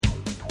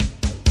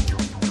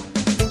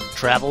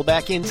Travel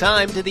back in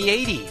time to the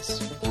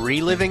 80s,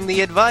 reliving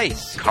the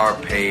advice,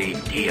 Carpe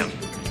diem.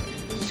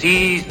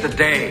 Seize the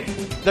day.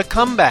 the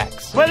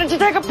comebacks, Why don't you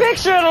take a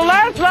picture? It'll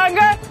last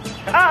longer.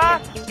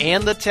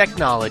 and the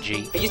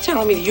technology. Are you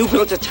telling me that you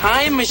built a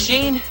time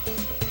machine?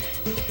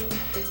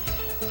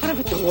 Out of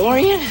a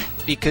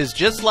DeLorean? Because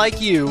just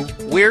like you,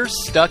 we're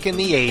stuck in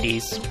the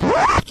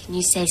 80s. Can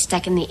you say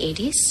stuck in the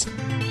 80s?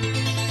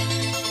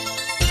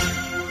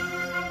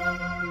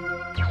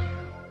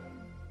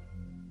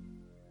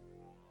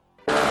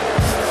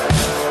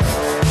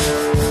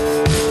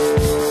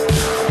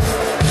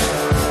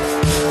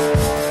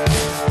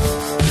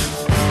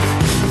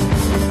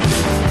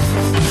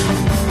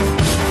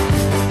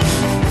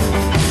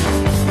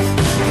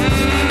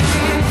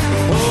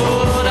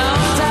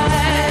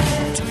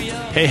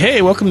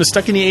 Hey, welcome to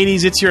Stuck in the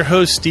 80s. It's your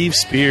host, Steve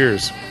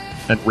Spears.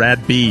 And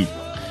Rad B.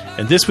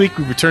 And this week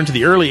we return to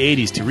the early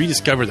 80s to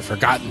rediscover the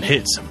forgotten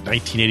hits of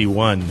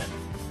 1981. When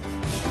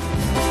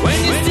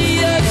you see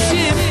a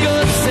ship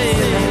go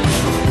sailing,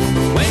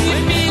 when you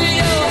feel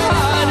your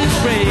heart is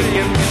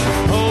breaking,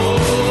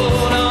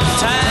 hold on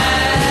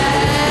tight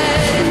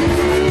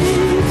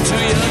to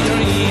your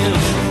dream.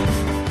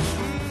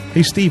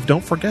 Hey, Steve,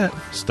 don't forget,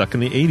 Stuck in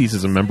the 80s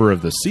is a member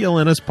of the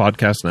CLNS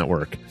Podcast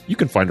Network. You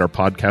can find our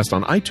podcast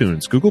on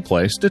iTunes, Google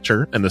Play,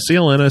 Stitcher, and the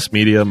CLNS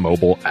Media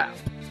mobile app.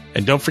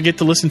 And don't forget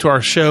to listen to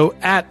our show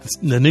at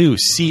the new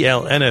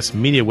CLNS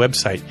Media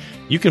website.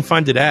 You can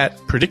find it at,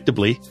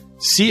 predictably,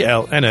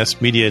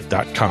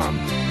 clnsmedia.com.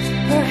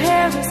 Her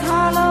hair is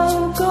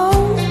hollow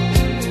gold,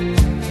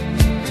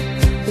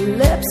 her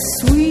lips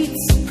sweet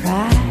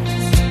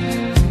surprise.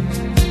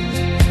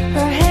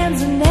 Her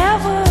hands are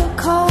never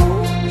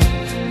cold.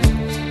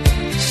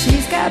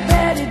 She's got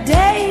Betty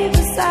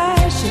Davis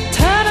eyes. She'll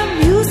turn her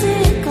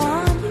music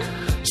on.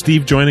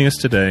 Steve joining us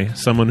today,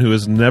 someone who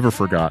has never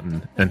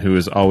forgotten and who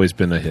has always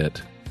been a hit.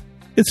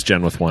 It's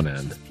Jen with one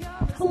N.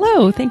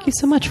 Hello. Thank you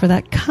so much for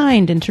that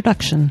kind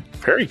introduction.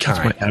 Very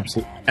kind. My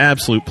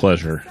absolute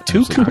pleasure. Too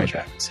Absolute kind,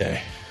 I would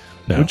say.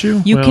 No. Would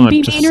you? You Well, can I'm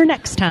be just- meaner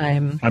next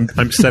time.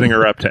 I'm setting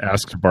her up to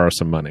ask to borrow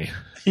some money.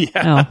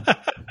 Yeah. Oh.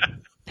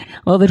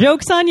 Well, the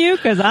joke's on you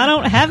because I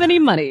don't have any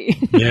money.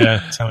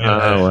 Yeah. Tell me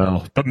about it.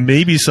 Well. But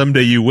maybe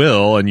someday you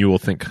will, and you will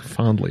think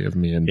fondly of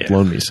me and Yeah.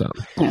 loan me some.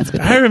 That's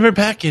good. I remember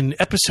back in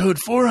episode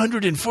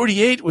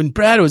 448 when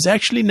Brad was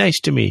actually nice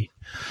to me.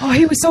 Oh,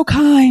 he was so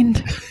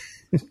kind.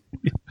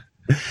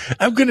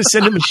 I'm going to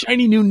send him a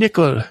shiny new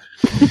nickel.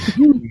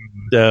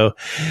 So,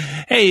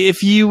 hey,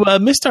 if you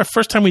missed our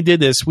first time we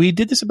did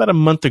this about a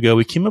month ago.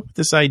 We came up with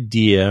this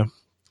idea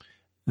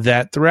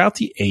that throughout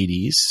the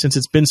 80s, since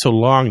it's been so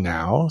long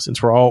now,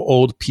 since we're all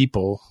old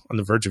people on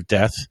the verge of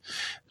death,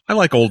 I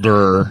like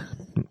older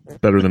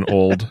better than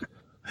old.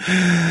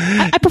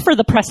 I prefer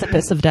the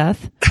precipice of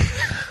death.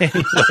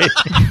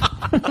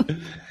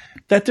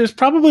 that there's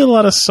probably a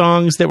lot of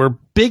songs that were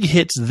big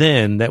hits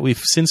then that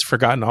we've since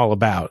forgotten all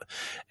about.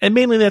 And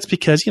mainly that's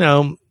because,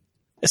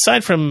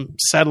 aside from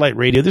satellite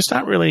radio, there's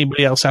not really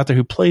anybody else out there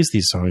who plays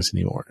these songs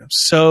anymore.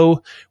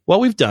 So what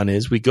we've done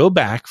is we go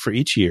back for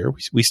each year.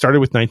 We started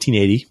with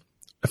 1980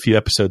 a few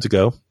episodes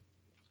ago.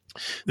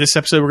 This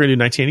episode, we're going to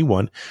do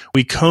 1981.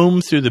 We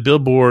comb through the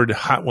Billboard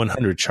Hot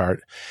 100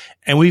 chart,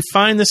 and we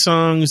find the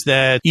songs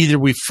that either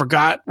we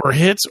forgot were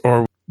hits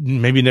or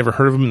maybe never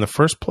heard of them in the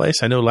first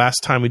place. I know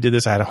last time we did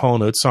this, I had a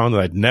Hall & Oates song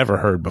that I'd never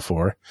heard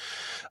before.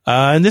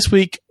 And this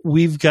week,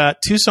 we've got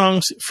two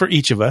songs for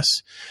each of us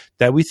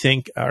that we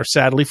think are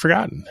sadly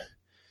forgotten.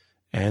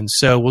 And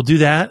so we'll do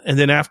that. And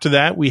then after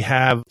that, we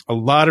have a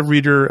lot of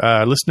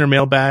listener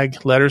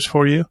mailbag letters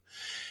for you.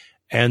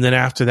 And then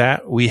after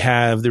that, we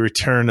have the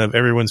return of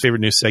everyone's favorite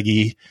new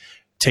seggy,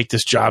 Take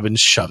This Job and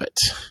Shove It.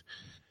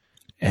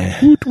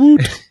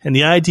 And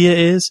the idea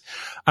is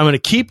I'm going to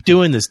keep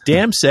doing this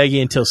damn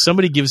seggy until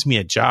somebody gives me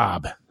a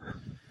job.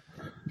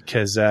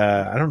 Because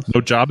I don't. No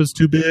job is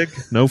too big.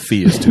 No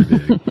fee is too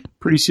big.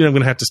 Pretty soon I'm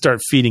going to have to start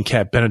feeding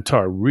Kat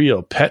Benatar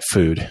real pet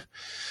food.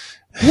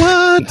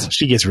 What?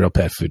 She gets real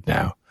pet food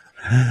now.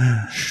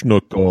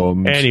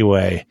 Schnookums.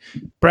 Anyway,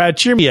 Brad,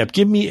 cheer me up.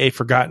 Give me a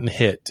forgotten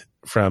hit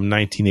from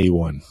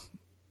 1981.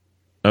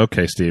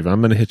 Okay, Steve, I'm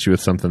going to hit you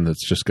with something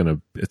that's just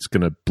going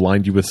to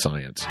blind you with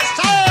science.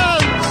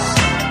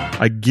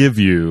 I give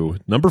you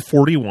number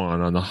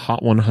 41 on the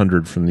Hot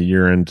 100 from the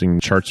year-ending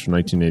charts from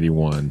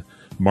 1981,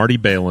 Marty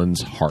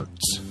Balin's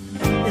Hearts.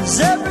 Is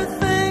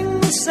everything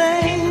the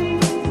same?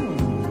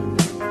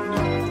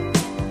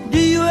 Do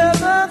you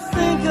ever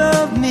think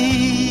of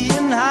me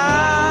and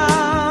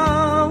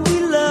how we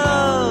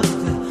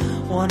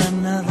loved one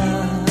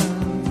another?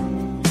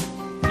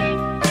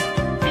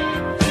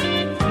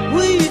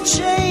 Will you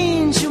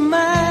change your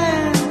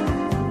mind?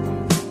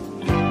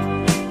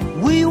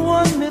 Will you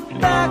want me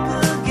back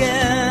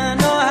again?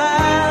 Or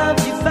have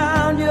you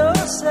found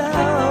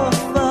yourself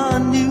a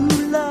new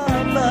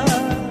lover?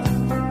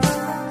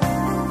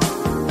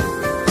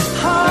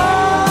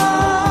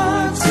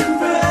 Hearts and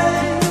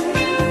brain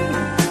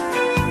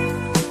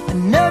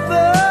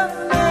never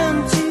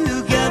meant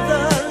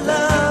together.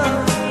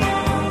 Love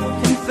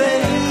can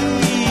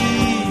fade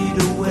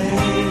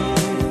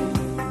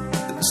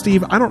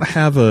Steve, I don't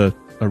have a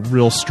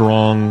real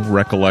strong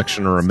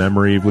recollection or a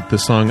memory with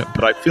this song,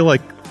 but I feel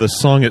like the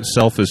song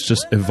itself is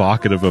just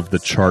evocative of the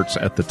charts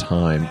at the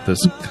time.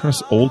 This kind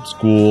of old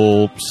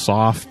school,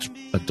 soft,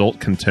 adult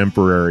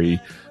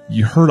contemporary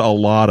you heard a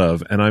lot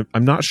of, and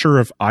I'm not sure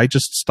if I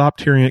just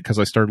stopped hearing it because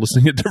I started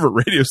listening to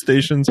different radio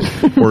stations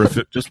or if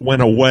it just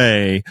went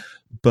away,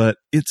 but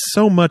it's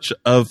so much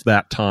of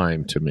that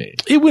time to me.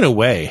 It went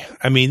away.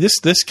 I mean, this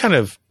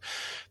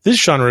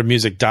genre of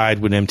music died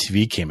when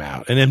MTV came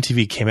out, and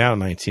MTV came out in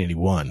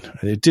 1981.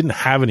 It didn't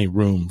have any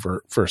room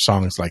for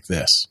songs like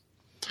this.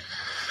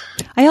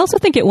 I also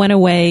think it went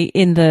away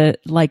in the,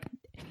 like,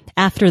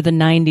 after the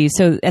 90s.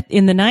 So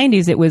in the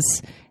 90s,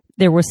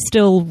 there were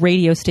still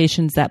radio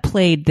stations that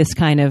played this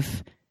kind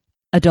of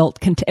adult,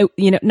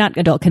 not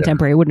adult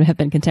contemporary, it wouldn't have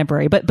been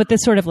contemporary, but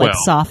this sort of like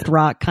soft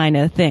rock kind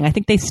of thing. I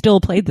think they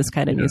still played this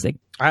kind of music.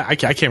 I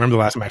can't remember the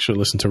last time I actually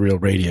listened to real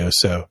radio,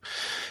 so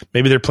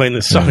maybe they're playing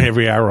this song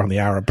every hour on the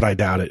hour, but I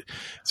doubt it.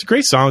 It's a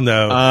great song,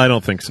 though. I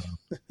don't think so.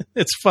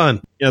 It's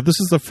fun. Yeah, this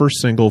is the first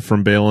single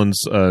from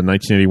Balin's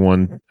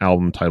 1981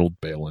 album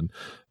titled Balin.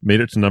 Made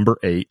it to number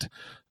 8.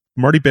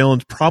 Marty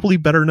Balin's probably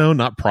better known,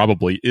 not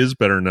probably, is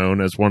better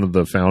known as one of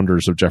the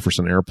founders of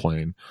Jefferson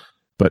Airplane.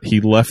 But he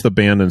left the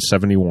band in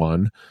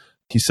 1971.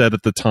 He said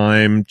at the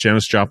time,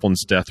 Janis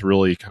Joplin's death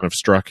really kind of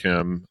struck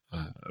him,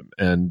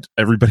 and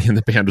everybody in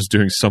the band was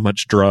doing so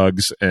much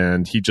drugs,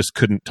 and he just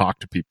couldn't talk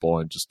to people,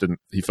 and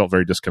he felt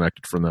very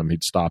disconnected from them.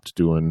 He'd stopped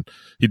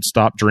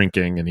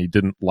drinking, and he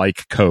didn't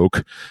like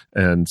Coke,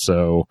 and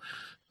so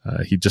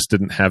he just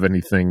didn't have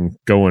anything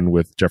going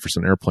with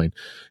Jefferson Airplane.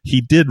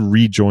 He did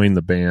rejoin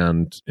the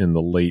band in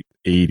the late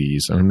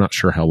 80s, and I'm not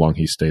sure how long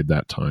he stayed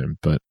that time,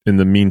 but in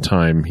the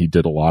meantime, he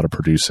did a lot of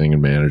producing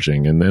and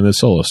managing and his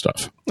solo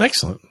stuff.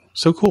 Excellent.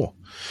 So cool.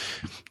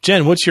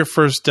 Jen, what's your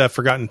first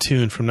forgotten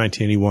tune from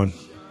 1981?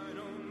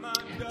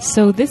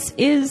 So this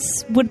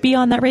would be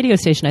on that radio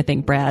station, I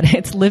think, Brad.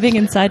 It's Living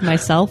Inside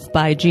Myself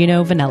by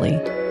Gino Vanelli.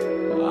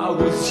 I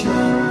was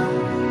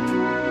young.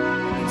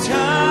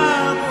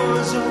 Time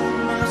was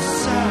on my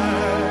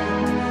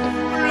side.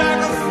 Like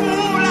a fool,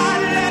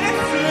 I let it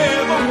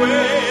slip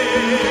away.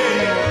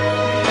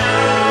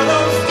 Now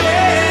those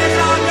days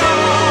are gone.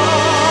 I'm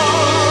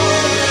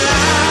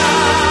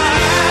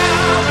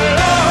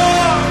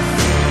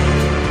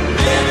lost.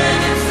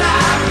 Living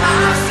inside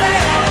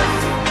myself.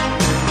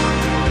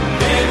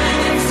 Living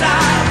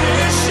inside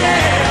this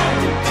shell.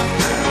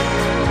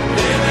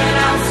 Living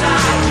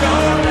outside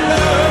your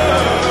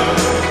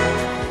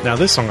love. Now,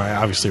 this song I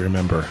obviously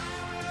remember.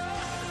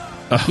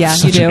 Yeah,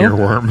 such you do. An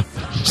earworm. Yeah,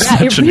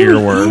 Such it an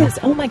really earworm. is.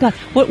 Oh my God.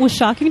 What was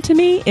shocking to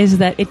me is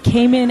that it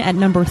came in at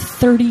number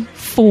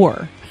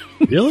 34.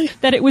 Really?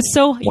 That it was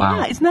so,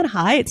 yeah, isn't that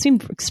high? It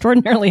seemed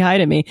extraordinarily high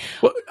to me.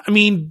 Well, I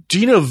mean,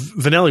 Gino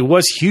Vanelli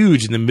was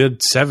huge in the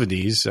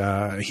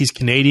mid-70s. He's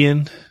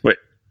Canadian. Wait,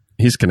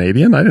 he's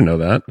Canadian? I didn't know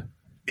that.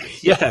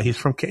 Yeah, he's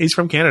from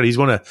Canada. He's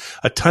won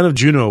a ton of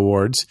Juno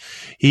Awards.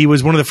 He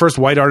was one of the first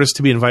white artists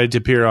to be invited to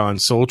appear on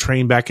Soul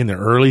Train back in the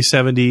early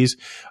 70s.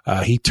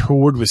 He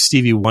toured with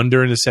Stevie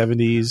Wonder in the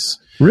 70s.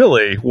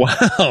 Really?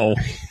 Wow.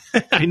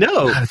 I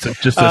know.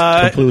 It's just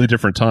a completely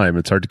different time.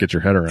 It's hard to get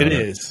your head around. It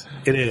is.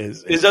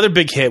 His other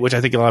big hit, which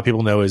I think a lot of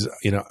people know, is,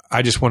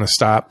 I Just Want to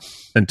Stop.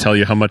 And tell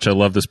you how much I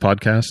love this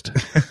podcast.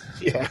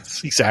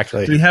 Yes,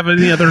 exactly. Do you have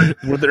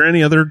were there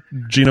any other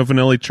Gino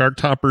Vanelli chart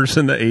toppers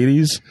in the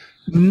 80s?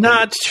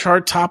 Not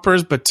chart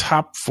toppers, but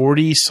top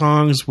 40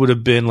 songs would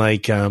have been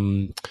like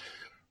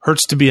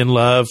Hurts to Be in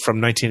Love from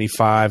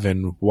 1985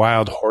 and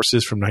Wild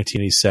Horses from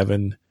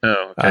 1987.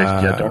 Oh, okay.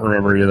 Yeah, don't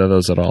remember either of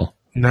those at all.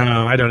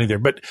 No, I don't either.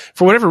 But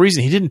for whatever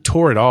reason, he didn't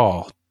tour at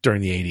all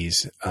during the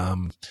 80s.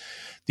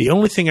 The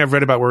only thing I've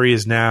read about where he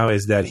is now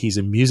is that he's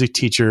a music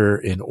teacher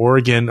in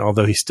Oregon,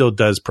 although he still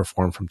does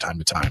perform from time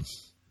to time.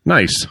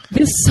 Nice.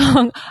 This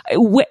song,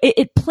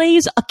 it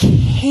plays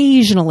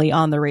occasionally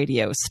on the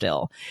radio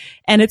still.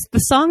 And it's the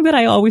song that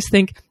I always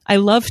think I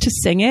love to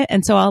sing it.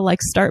 And so I'll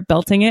like start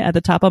belting it at the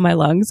top of my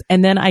lungs.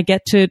 And then I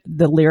get to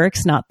the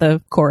lyrics, not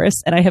the chorus.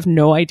 And I have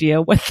no idea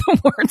what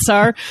the words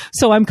are.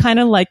 So I'm kind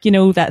of like,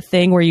 that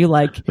thing where you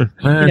like,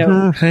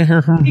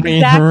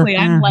 exactly.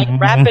 I'm like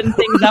wrapping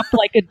things up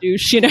like a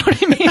douche. You know what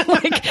I mean?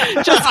 Like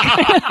just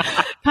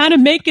kind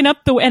of making up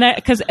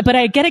but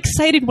I get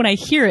excited when I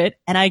hear it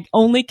and I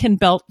only can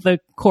belt the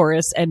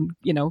chorus and,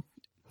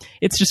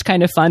 it's just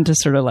kind of fun to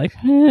sort of like,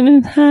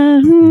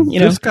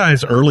 This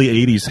guy's early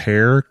 80s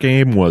hair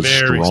game was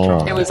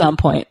strong. It was on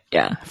point.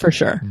 Yeah, for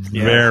sure.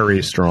 Yeah.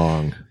 Very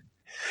strong.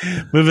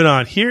 Moving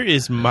on. Here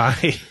is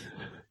my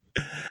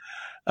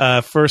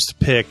first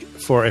pick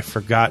for a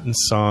forgotten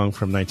song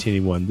from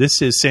 1981.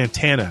 This is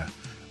Santana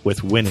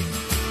with Winning.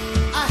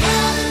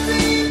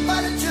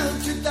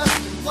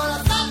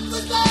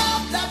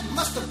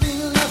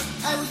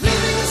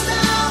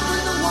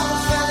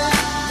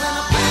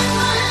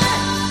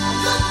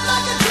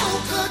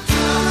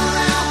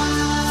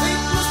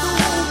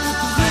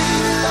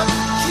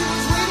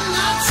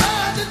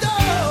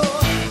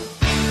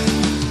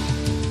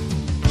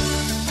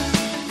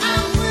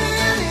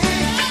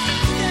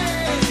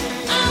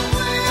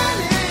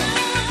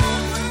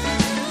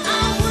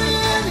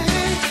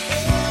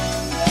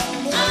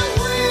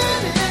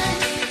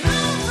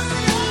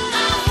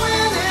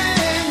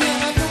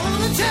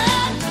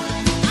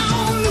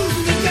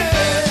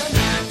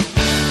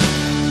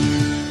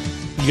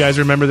 You guys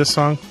remember this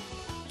song?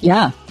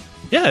 Yeah.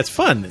 Yeah, it's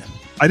fun.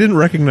 I didn't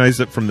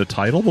recognize it from the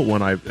title, but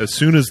as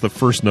soon as the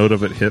first note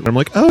of it hit, I'm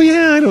like, oh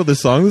yeah, I know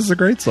this song. This is a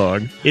great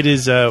song. It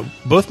is.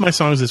 Both my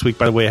songs this week,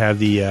 by the way, have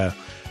the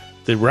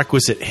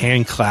requisite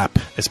hand clap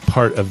as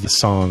part of the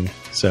song.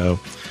 So,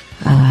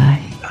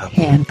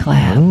 hand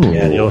clap.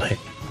 Yeah, the old.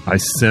 I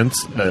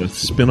sense a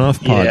spin-off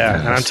podcast. Yeah,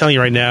 and I'm telling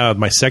you right now,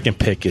 my second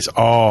pick is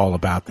all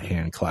about the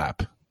hand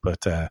clap.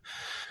 But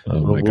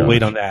we'll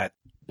wait on that.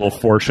 A little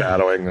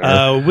foreshadowing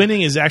there.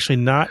 Winning is actually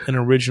not an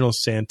original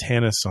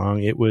Santana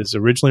song. It was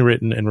originally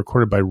written and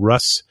recorded by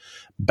Russ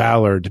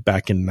Ballard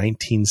back in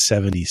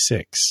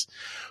 1976.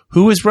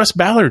 Who is Russ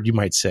Ballard, you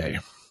might say?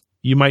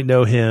 You might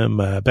know him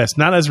best,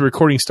 not as a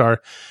recording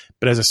star,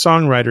 but as a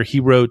songwriter. He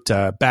wrote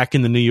Back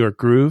in the New York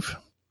Groove,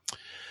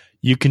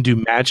 You Can Do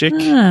Magic,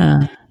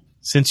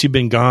 Since You've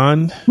Been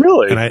Gone.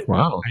 Really? And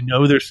Wow. I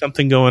know there's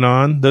something going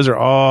on. Those are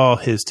all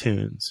his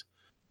tunes.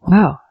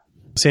 Wow.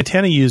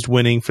 Santana used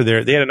Winning for they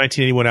had a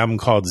 1981 album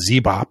called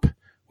Z-Bop,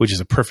 which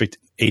is a perfect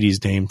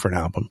 80s name for an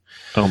album.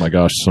 Oh my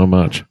gosh, so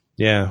much.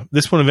 Yeah.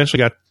 This one eventually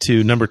got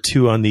to number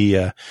 2 on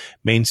the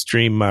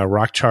mainstream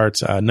rock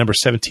charts, number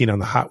 17 on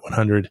the Hot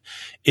 100.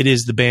 It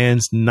is the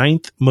band's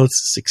 9th most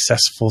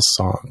successful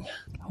song.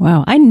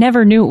 Wow. I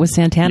never knew it was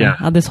Santana.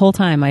 Yeah. This whole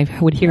time I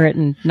would hear it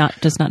and not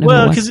know who it was.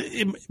 Well, because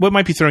what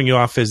might be throwing you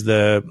off is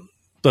the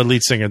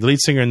lead singer. The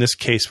lead singer in this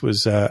case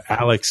was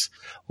Alex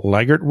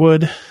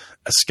Lagertwood,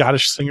 a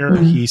Scottish singer.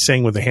 Mm-hmm. He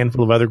sang with a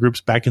handful of other groups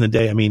back in the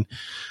day. I mean,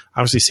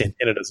 obviously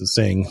Santana doesn't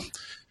sing.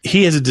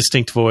 He has a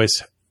distinct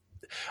voice.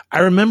 I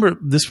remember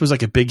this was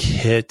like a big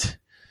hit,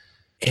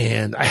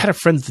 and I had a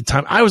friend at the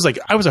time. I was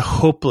a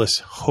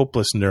hopeless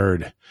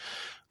nerd,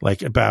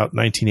 like about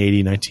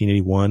 1980,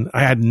 1981.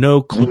 I had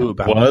no clue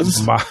about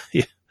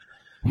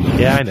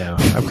yeah, I know.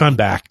 I've gone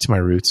back to my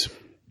roots.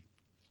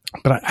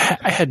 But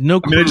I had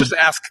no clue. I just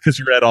ask because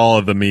you're at all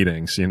of the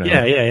meetings, you know.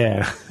 Yeah.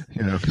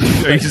 You know,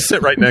 you just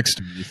sit right next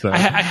to me. So. I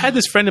had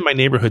this friend in my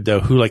neighborhood though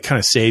who like kind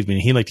of saved me.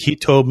 He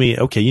told me,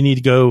 okay, you need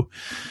to go.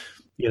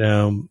 You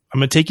know, I'm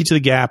going to take you to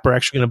the Gap. We're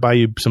actually going to buy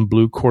you some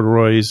blue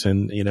corduroys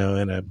and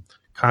and a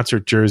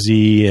concert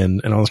jersey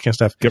and all this kind of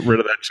stuff. Get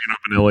rid of that Gino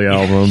Vanilli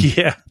album.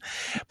 Yeah,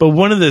 but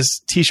one of the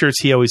T-shirts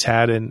he always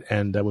had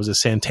and was a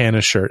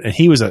Santana shirt, and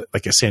he was a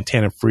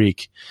Santana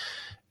freak.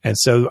 And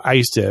so I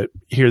used to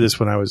hear this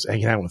when I was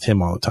hanging out with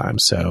him all the time.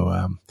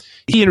 So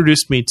he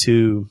introduced me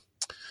to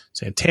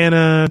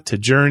Santana, to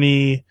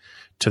Journey,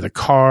 to the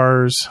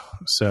Cars.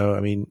 So, I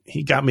mean,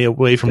 he got me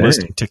away from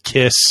listening to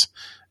Kiss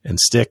and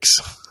Styx.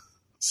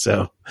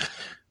 So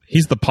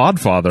he's the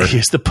Podfather.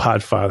 He's the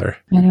Podfather.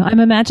 I know. I'm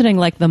imagining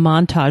like the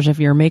montage of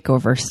your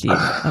makeover, Steve,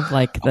 of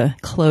like the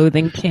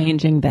clothing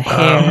changing, the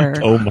hair.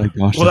 Oh my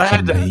gosh!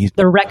 Well,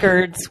 the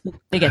records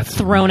they get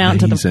thrown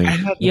out into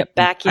the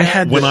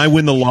backyard. When I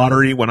win the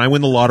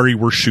lottery,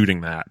 we're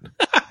shooting that.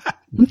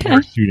 Okay,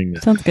 we're shooting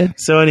that. Sounds good.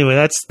 So anyway,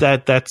 that's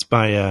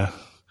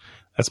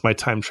my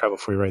time travel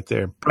for you right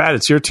there, Brad.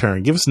 It's your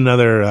turn. Give us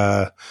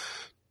another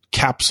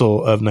capsule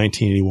of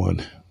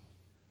 1981.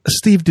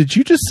 Steve, did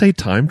you just say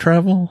time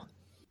travel?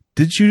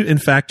 Did you, in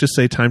fact, just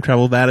say time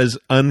travel? That is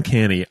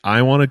uncanny.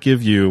 I want to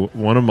give you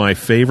one of my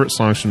favorite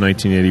songs from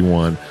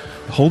 1981.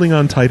 Holding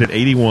on tight at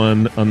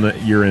 81 on the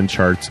year-end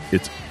charts.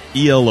 It's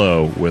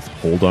ELO with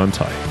Hold On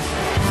Tight.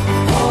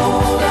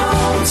 Hold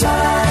on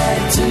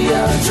tight to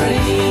your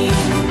dream.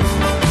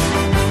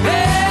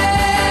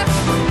 Hey,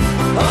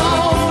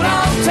 hold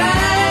on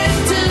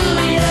tight to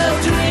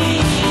your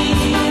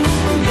dream.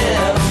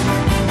 Yeah.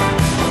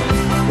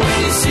 When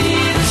you see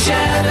the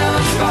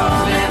shadows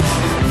falling,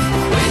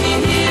 when you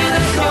hear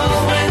the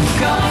cold wind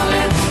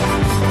calling,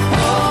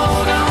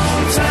 hold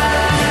on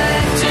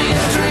tight to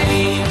your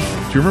dream.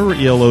 Do you remember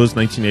ELO's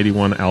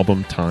 1981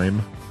 album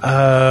Time?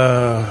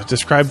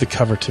 Describe the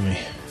cover to me.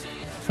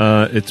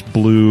 It's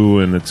blue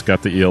and it's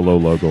got the ELO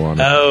logo on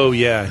it. Oh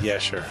yeah,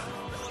 sure.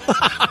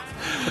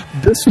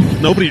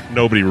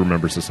 Nobody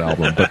remembers this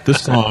album, but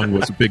this song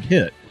was a big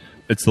hit.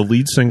 It's the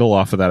lead single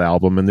off of that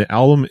album, and the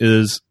album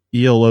is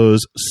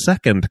ELO's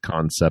second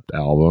concept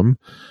album.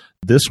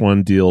 This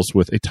one deals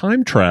with a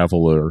time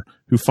traveler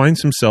who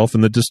finds himself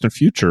in the distant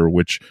future,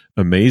 which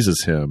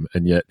amazes him,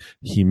 and yet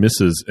he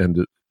misses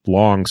and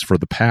longs for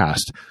the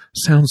past.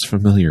 Sounds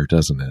familiar,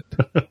 doesn't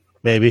it?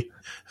 Maybe.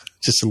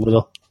 Just a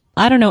little.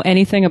 I don't know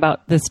anything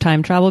about this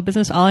time travel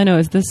business. All I know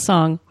is this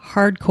song,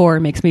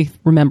 hardcore, makes me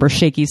remember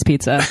Shakey's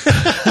Pizza.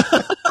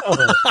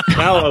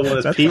 Now I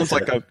want that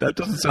pizza. That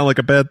doesn't sound like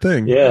a bad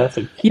thing. Yeah.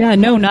 Yeah,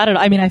 no, not at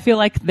all. I mean, I feel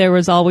like there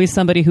was always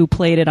somebody who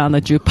played it on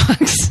the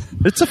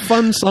jukebox. It's a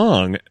fun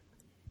song.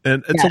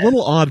 And it's a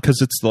little odd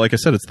because it's, like I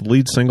said, it's the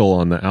lead single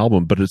on the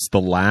album, but it's the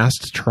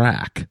last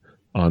track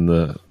on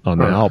the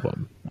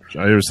album.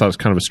 I always thought it was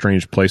kind of a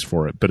strange place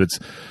for it, but it's,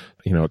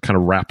 it kind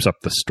of wraps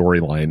up the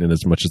storyline in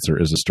as much as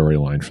there is a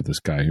storyline for this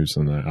guy who's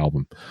in the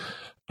album.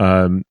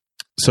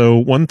 So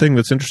one thing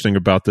that's interesting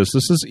about this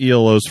is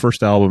ELO's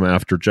first album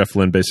after Jeff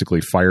Lynne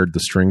basically fired the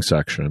string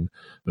section.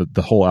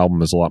 The whole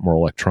album is a lot more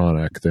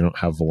electronic. They don't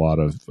have a lot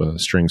of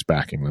strings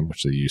backing them,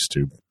 which they used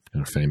to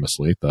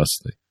famously, thus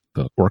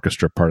the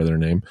orchestra part of their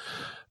name.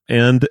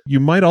 And you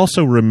might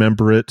also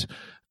remember it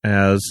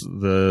as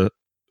the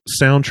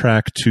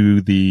soundtrack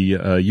to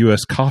the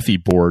U.S. Coffee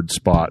Board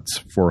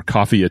spots for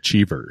Coffee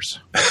Achievers.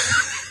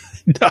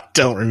 I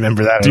don't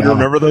remember that. Do you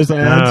remember those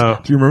ads? No.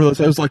 Do you remember those?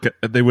 It was like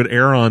they would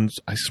air on.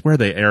 I swear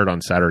they aired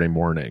on Saturday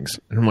mornings,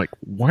 and I'm like,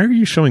 why are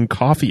you showing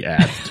coffee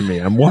ads to me?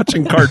 I'm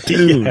watching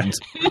cartoons.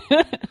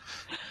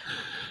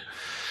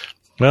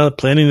 Well,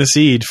 planting the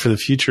seed for the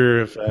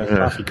future of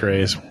coffee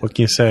craze. What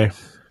can you say?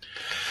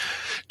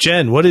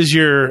 Jen, what is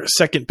your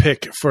second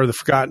pick for the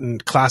forgotten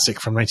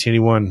classic from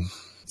 1981?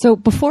 So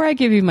before I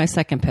give you my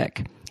second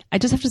pick, I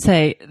just have to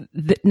say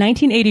that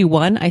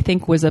 1981, I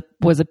think, was a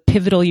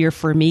pivotal year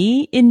for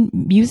me in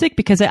music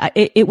because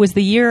it was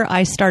the year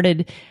I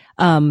started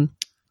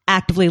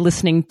actively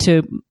listening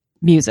to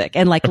music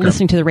and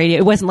listening to the radio.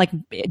 It wasn't like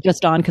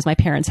just on because my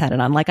parents had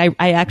it on. Like I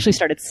actually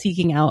started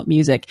seeking out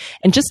music.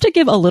 And just to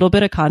give a little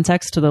bit of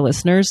context to the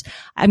listeners,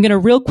 I'm going to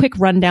real quick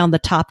run down the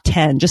top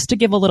 10 just to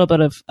give a little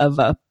bit of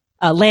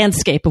a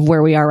landscape of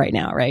where we are right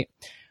now, right?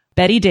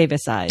 Betty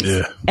Davis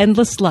Eyes,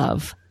 Endless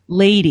Love,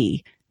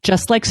 Lady,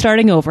 Just Like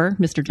Starting Over,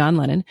 Mr. John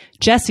Lennon,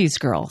 Jesse's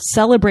Girl,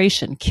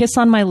 Celebration, Kiss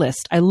on My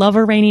List, I Love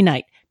a Rainy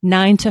Night,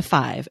 9 to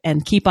 5,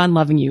 and Keep on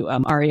Loving You.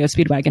 REO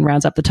Speedwagon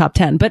rounds up the top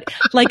 10. But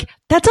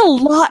that's a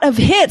lot of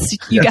hits,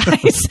 you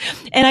guys.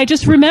 And I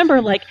just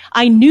remember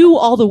I knew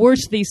all the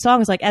words to these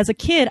songs. As a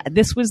kid,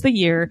 this was the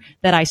year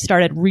that I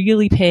started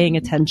really paying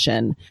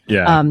attention.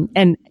 Yeah.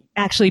 And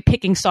actually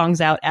picking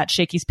songs out at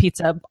Shakey's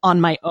Pizza on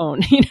my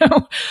own,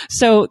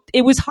 So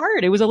it was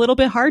hard. It was a little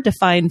bit hard to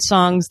find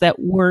songs that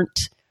weren't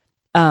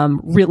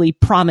really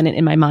prominent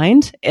in my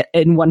mind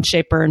in one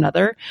shape or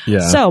another.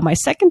 Yeah. So my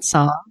second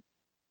song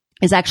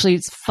is actually,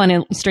 it's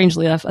funny,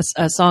 strangely enough,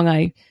 a song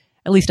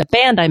at least a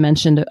band I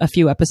mentioned a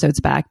few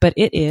episodes back, but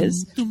it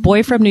is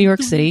Boy from New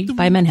York City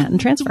by Manhattan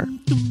Transfer.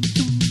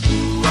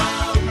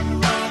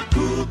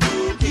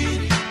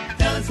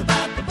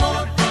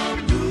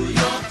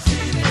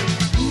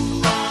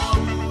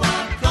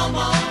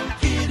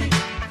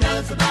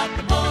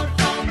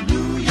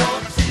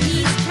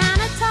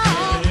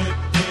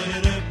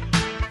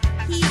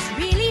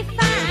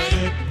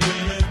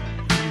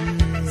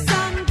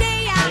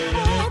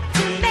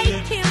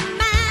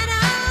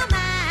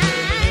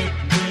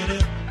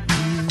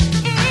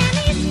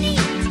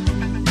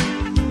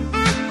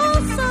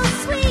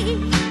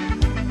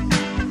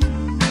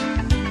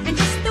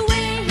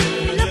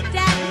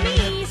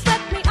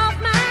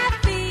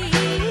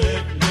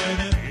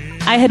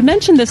 I had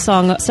mentioned this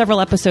song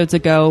several episodes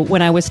ago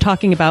when I was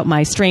talking about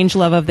my strange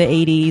love of the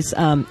 80s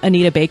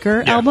Anita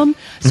Baker album.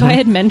 So I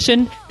had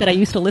mentioned that I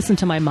used to listen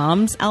to my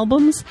mom's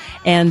albums,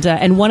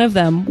 and one of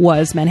them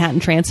was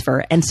Manhattan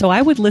Transfer. And so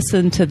I would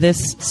listen to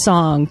this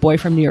song, Boy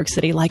from New York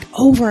City,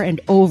 over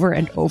and over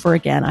and over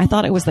again. I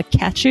thought it was the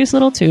catchiest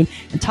little tune.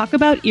 And talk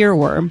about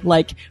earworm,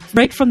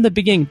 right from the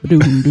beginning. Right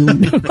at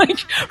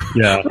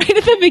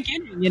the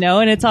beginning,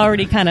 and it's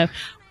already kind of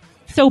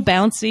so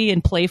bouncy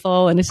and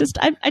playful, and it's just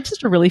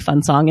just a really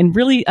fun song. And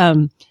really,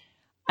 I'm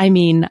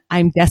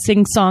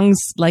guessing songs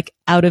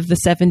out of the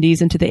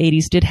 70s into the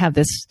 80s did have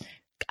this,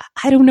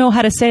 I don't know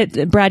how to say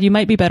it, Brad, you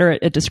might be better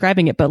at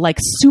describing it, but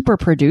super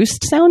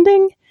produced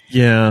sounding.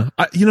 Yeah.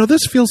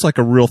 This feels like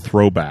a real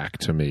throwback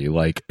to me.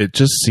 It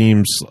just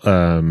seems,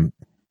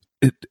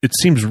 it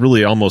seems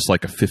really almost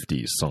like a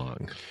 50s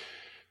song.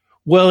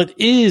 Well, it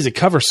is a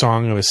cover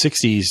song of a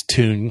 60s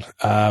tune.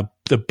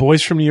 The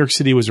Boys from New York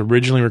City was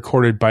originally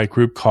recorded by a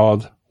group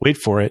called, wait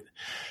for it,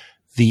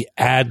 the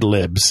Ad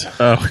Libs.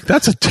 Oh,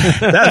 that's a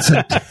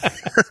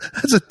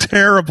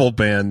terrible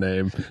band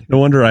name. No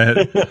wonder I had.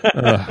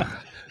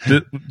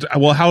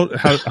 How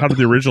did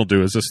the original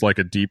do? Is this like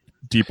a deep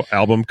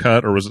album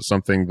cut, or was it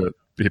something that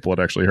people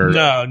had actually heard?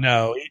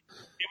 No.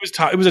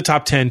 It was a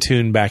top 10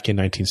 tune back in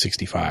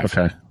 1965.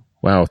 Okay,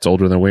 wow, it's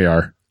older than we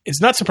are. It's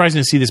not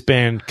surprising to see this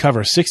band cover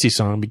a 60s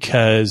song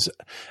because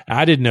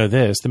I didn't know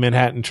this. The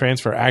Manhattan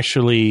Transfer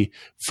actually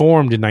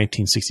formed in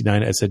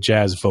 1969 as a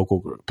jazz vocal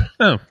group.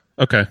 Oh,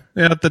 okay.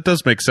 Yeah, that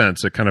does make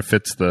sense. It kind of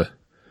fits the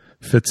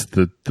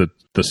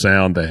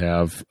sound they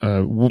have.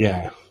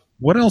 Yeah.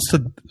 What else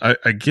did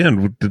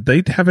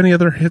they have any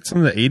other hits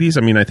in the 80s?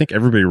 I mean, I think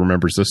everybody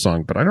remembers this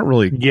song, but I don't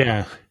really.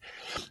 Yeah.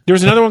 There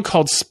was another one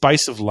called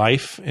Spice of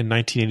Life in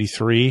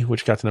 1983,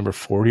 which got to number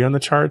 40 on the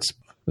charts.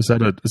 Is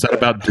that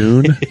about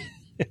Dune?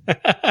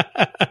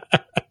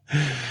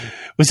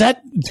 Was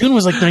that Dune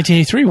was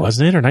 1983,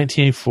 wasn't it, or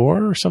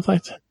 1984 or something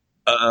like that?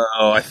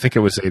 Oh, I think it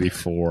was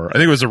 84. I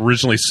think it was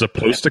originally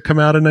supposed to come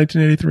out in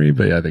 1983,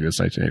 but yeah, I think it was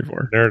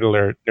 1984. Nerd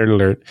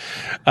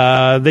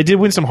alert. They did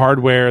win some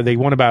hardware. They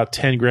won about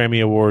 10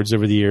 Grammy Awards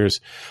over the years,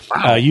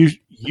 wow.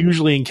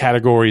 Usually in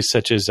categories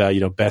such as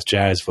best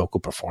jazz vocal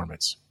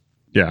performance.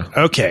 Yeah.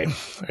 Okay,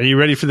 are you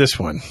ready for this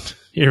one?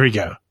 Here we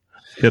go.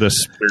 Hit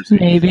us.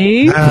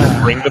 Maybe.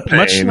 Bring the pain.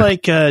 Much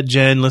like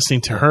Jen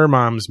listening to her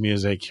mom's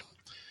music,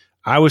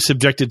 I was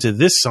subjected to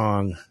this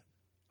song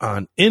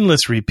on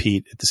endless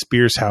repeat at the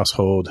Spears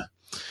household.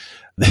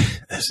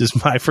 This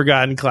is my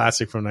forgotten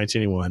classic from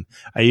 1981.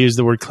 I use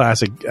the word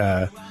classic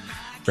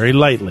very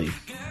lightly.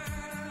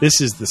 This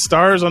is the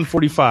Stars on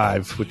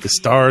 45 with the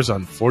Stars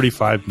on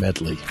 45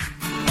 medley.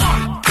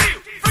 1, 2,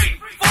 3,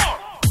 4.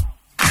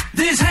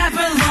 This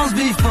happened once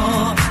before.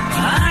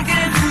 I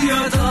came to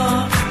your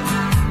door.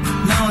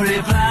 No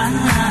reply.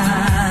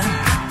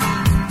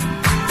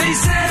 They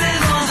said it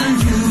wasn't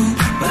you,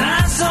 but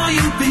I saw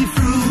you peek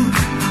through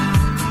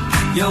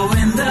your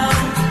window.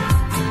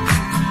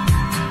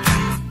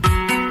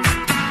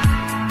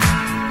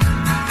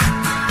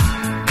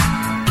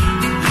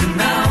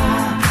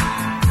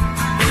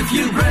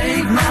 You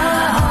break my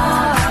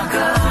heart, I'll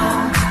go,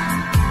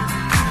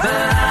 but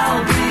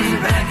I'll be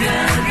back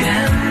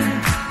again.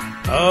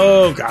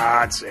 Oh,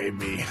 God save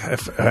me. I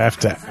have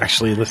to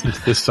actually listen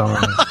to this song.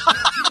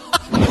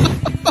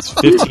 It's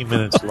 15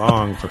 minutes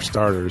long for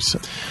starters.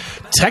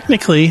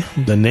 Technically,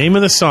 the name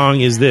of the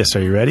song is this.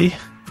 Are you ready?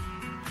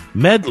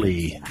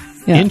 Medley.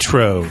 Yeah.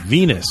 Intro,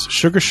 Venus,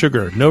 Sugar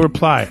Sugar, No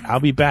Reply, I'll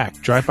Be Back,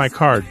 Drive My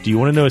Car, Do You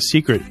Want to Know a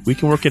Secret? We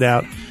Can Work It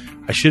Out.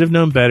 I Should Have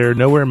Known Better,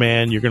 Nowhere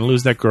Man, You're Gonna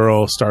Lose That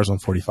Girl, Stars on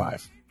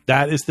 45.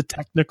 That is the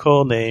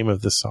technical name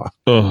of the song.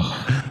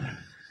 Ugh.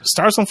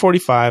 Stars on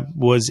 45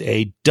 was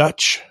a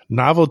Dutch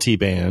novelty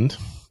band.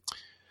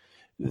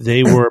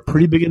 They were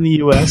pretty big in the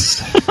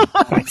U.S.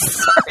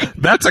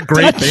 That's a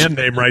great band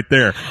name right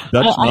there.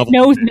 No,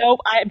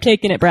 I'm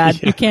taking it, Brad.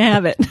 Yeah. You can't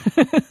have it.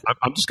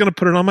 I'm just going to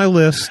put it on my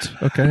list.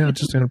 Okay, I'm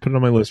just going to put it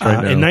on my list right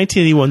now. In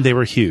 1981, they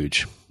were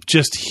huge.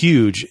 Just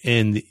huge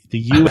in the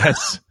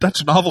U.S.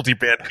 Dutch novelty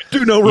band.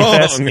 Do no wrong.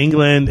 US,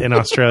 England, and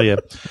Australia.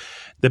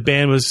 The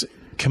band was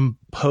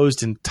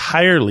composed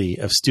entirely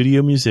of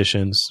studio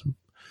musicians.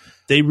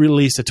 They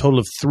released a total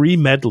of 3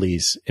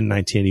 medleys in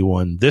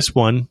 1981. This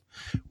one,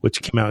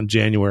 which came out in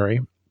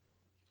January,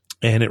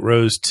 and it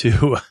rose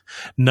to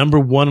number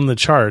 1 on the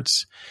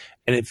charts,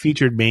 and it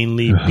featured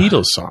mainly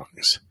Beatles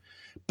songs.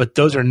 But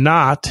those are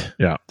not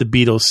the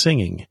Beatles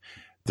singing.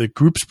 The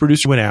group's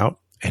producer went out,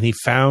 and he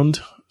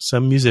found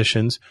some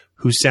musicians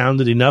who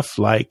sounded enough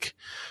like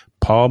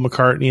Paul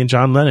McCartney and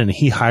John Lennon.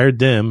 He hired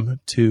them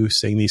to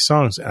sing these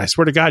songs. And I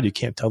swear to God, you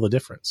can't tell the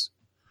difference.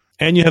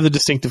 And you have the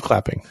distinctive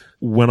clapping.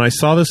 When I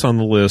saw this on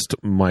the list,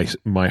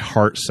 my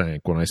heart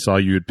sank when I saw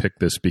you had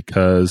picked this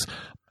because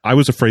I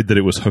was afraid that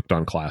it was Hooked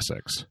on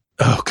Classics.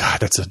 Oh,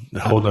 God, that's a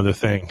whole other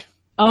thing.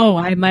 Oh,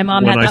 my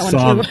mom had that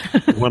one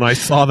too. When I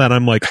saw that,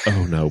 I'm like,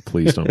 oh, no,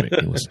 please don't make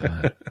me listen to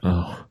that.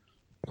 Oh.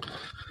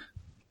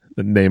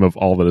 The name of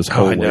all that is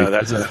holy. I know,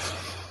 that's a...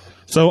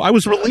 So I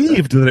was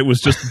relieved that it was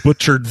just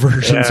butchered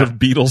versions of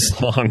Beatles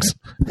songs.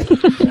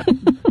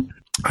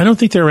 I don't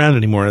think they're around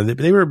anymore.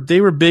 They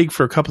were big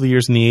for a couple of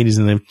years in the 80s,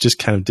 and they've just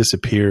kind of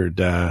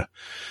disappeared.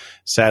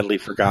 Sadly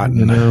forgotten.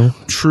 You know?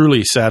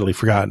 Truly sadly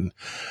forgotten.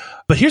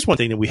 But here's one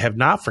thing that we have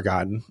not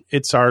forgotten.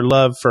 It's our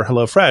love for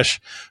HelloFresh.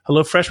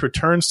 HelloFresh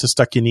returns to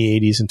Stuck in the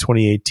 80s in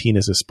 2018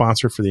 as a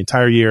sponsor for the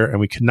entire year, and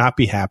we could not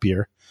be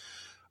happier.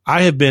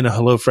 I have been a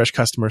HelloFresh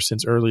customer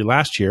since early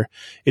last year.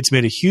 It's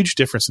made a huge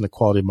difference in the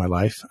quality of my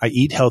life. I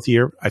eat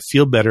healthier. I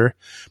feel better.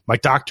 My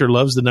doctor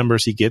loves the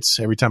numbers he gets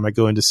every time I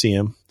go in to see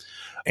him.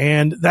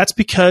 And that's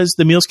because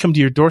the meals come to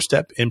your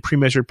doorstep in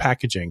pre-measured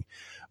packaging.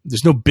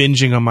 There's no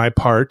binging on my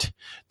part.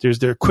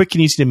 They're quick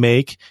and easy to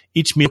make.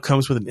 Each meal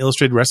comes with an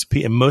illustrated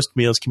recipe, and most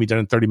meals can be done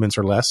in 30 minutes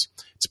or less.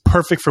 It's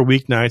perfect for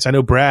weeknights. I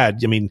know, Brad,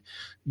 I mean,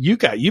 you've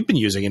been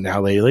using it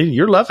now lately.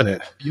 You're loving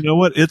it. You know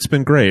what? It's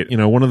been great. You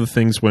know, one of the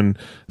things when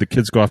the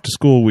kids go off to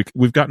school,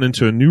 we've gotten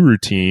into a new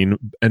routine,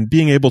 and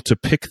being able to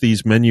pick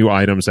these menu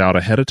items out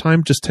ahead of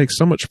time just takes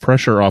so much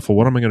pressure off of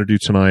what am I going to do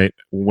tonight?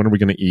 When are we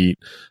going to eat?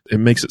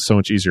 It makes it so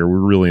much easier. We're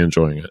really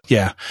enjoying it.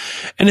 Yeah.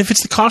 And if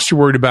it's the cost you're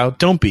worried about,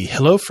 don't be.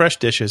 HelloFresh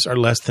dishes are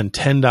less than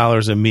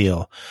 $10 a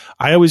meal.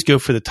 I always go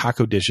for the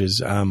taco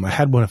dishes. I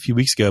had one a few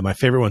weeks ago. My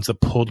favorite one's the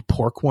pulled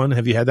pork one.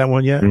 Have you had that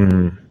one yet?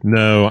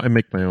 No, I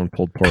make my own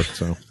pulled pork,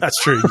 so. That's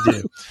true, you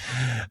do.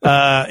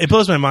 It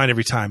blows my mind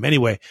every time.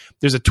 Anyway,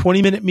 there's a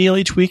 20-minute meal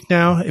each week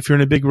now if you're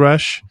in a big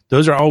rush.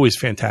 Those are always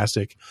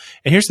fantastic.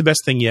 And here's the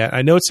best thing yet.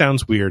 I know it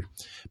sounds weird,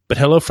 but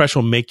HelloFresh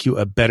will make you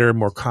a better,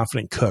 more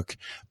confident cook.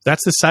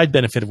 That's the side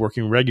benefit of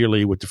working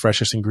regularly with the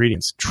freshest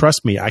ingredients.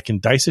 Trust me, I can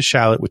dice a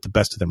shallot with the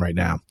best of them right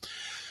now.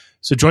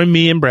 So join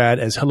me and Brad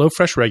as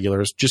HelloFresh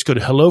regulars. Just go to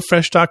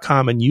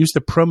HelloFresh.com and use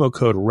the promo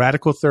code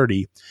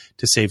RADICAL30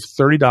 to save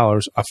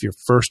 $30 off your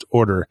first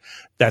order.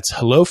 That's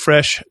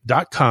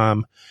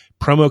HelloFresh.com,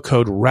 promo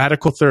code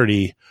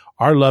RADICAL30.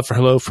 Our love for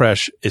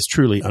HelloFresh is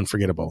truly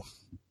unforgettable.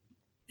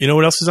 You know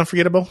what else is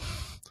unforgettable?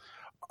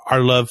 Our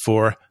love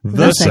for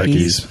the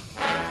Secchies.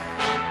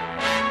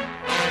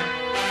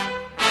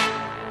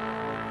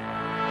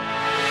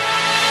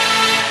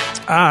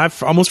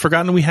 I've almost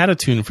forgotten we had a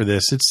tune for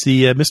this. It's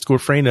the mystical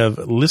refrain of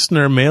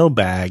Listener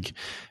Mailbag.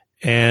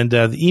 And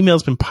the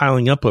email's been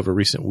piling up over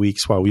recent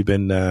weeks while we've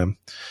been kind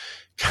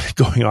of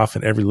going off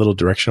in every little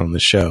direction on the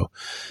show.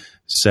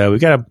 So we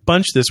got a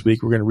bunch this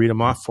week. We're going to read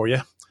them off for you.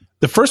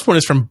 The first one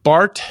is from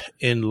Bart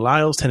in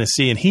Lyles,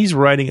 Tennessee, and he's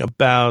writing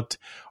about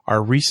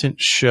our recent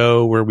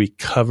show where we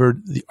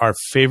covered our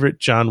favorite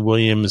John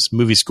Williams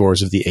movie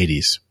scores of the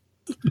 80s.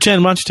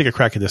 Jen, why don't you take a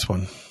crack at this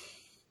one?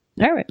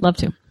 All right, love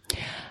to.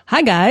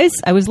 Hi, guys.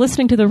 I was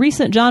listening to the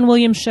recent John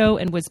Williams show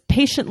and was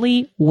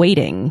patiently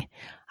waiting.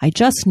 I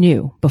just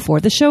knew before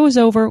the show was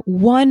over,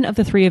 one of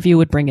the three of you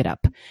would bring it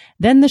up.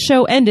 Then the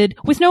show ended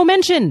with no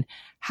mention.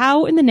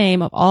 How in the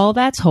name of all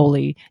that's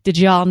holy did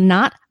y'all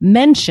not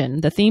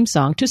mention the theme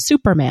song to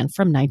Superman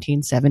from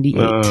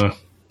 1978?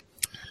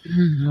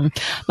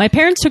 My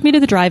parents took me to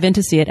the drive-in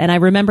to see it, and I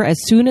remember as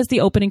soon as the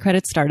opening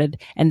credits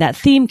started and that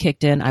theme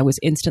kicked in, I was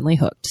instantly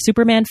hooked.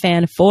 Superman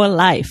fan for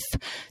life.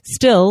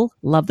 Still,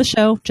 love the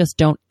show. Just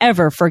don't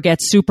ever forget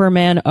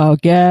Superman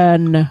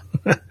again.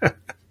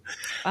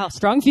 Wow,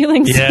 strong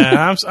feelings.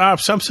 Yeah,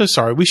 I'm so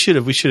sorry. We should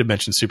have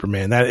mentioned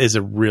Superman. That is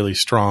a really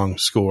strong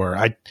score.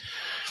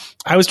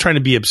 I was trying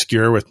to be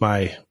obscure with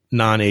my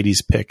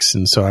non-80s picks,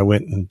 and so I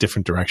went in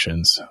different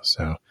directions.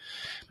 So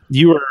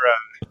you were.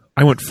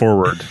 I went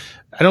forward.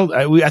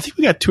 I think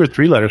we got 2 or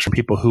 3 letters from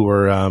people who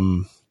were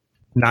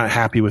not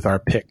happy with our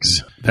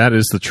picks. That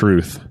is the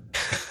truth.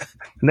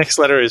 The next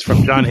letter is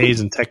from John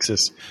Hayes in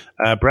Texas.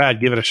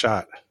 Brad, give it a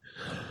shot.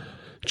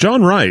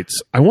 John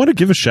writes, I want to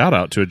give a shout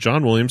out to a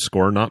John Williams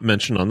score not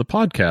mentioned on the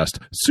podcast,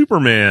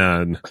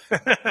 Superman.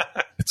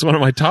 It's one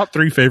of my top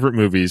 3 favorite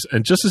movies,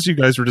 and just as you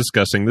guys were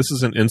discussing, this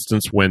is an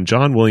instance when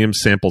John Williams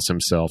samples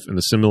himself in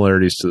the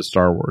similarities to the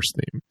Star Wars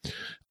theme.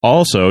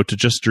 Also, to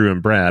just Drew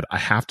and Brad, I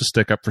have to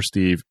stick up for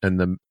Steve and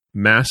the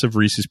massive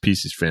Reese's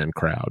Pieces fan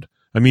crowd.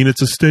 I mean,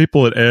 it's a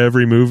staple at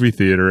every movie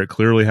theater. It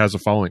clearly has a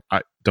following.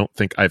 I don't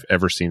think I've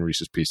ever seen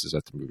Reese's Pieces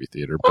at the movie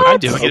theater. But I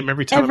do. I get them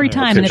every time. Every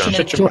time, and it's in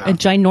a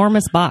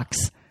ginormous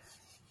box.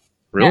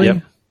 Really?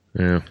 Yep.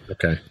 Yeah.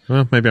 Okay.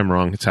 Well, maybe I'm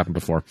wrong. It's happened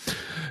before.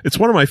 It's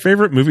one of my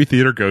favorite movie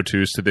theater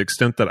go-tos to the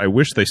extent that I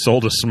wish they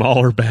sold a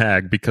smaller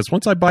bag, because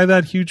once I buy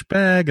that huge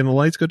bag and the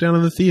lights go down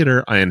in the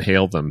theater, I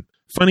inhale them.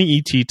 Funny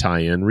E.T.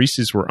 tie-in,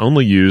 Reese's were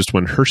only used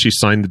when Hershey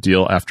signed the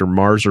deal after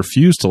Mars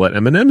refused to let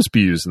M&Ms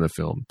be used in the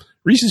film.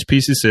 Reese's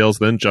Pieces sales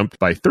then jumped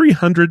by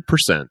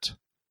 300%.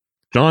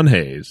 John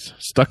Hayes,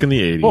 stuck in the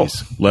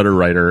 80s, letter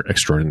writer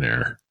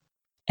extraordinaire.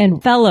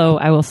 And fellow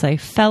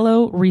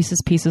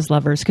Reese's Pieces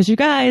lovers, because you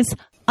guys,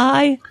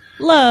 I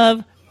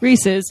love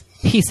Reese's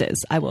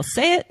Pieces. I will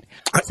say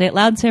it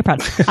loud and say it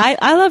proud.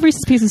 I love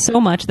Reese's Pieces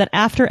so much that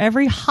after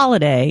every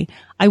holiday,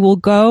 I will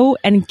go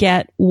and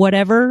get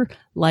whatever,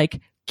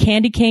 like,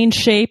 candy cane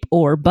shape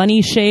or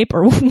bunny shape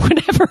or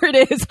whatever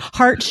it is,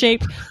 heart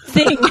shaped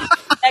thing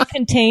that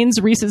contains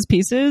Reese's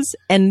Pieces.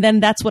 And then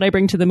that's what I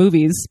bring to the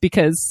movies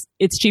because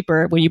it's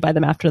cheaper when you buy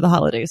them after the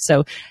holidays.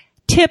 So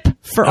tip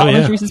for all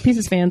those Reese's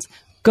Pieces fans,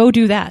 go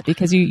do that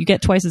because you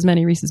get twice as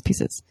many Reese's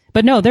Pieces.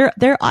 But no,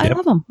 I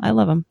love them. I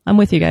love them. I'm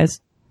with you guys.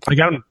 I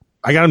got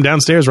them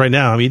downstairs right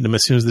now. I'm eating them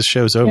as soon as this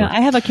show's over. Yeah,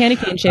 I have a candy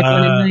cane shaped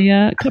one in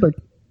my cupboard.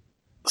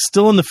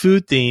 Still in the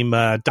food theme,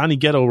 Donnie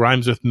Ghetto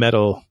rhymes with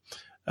metal.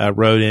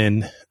 Wrote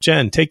in.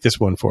 Jen, take this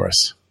one for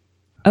us.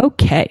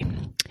 Okay.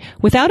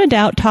 Without a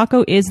doubt,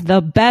 taco is the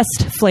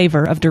best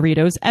flavor of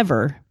Doritos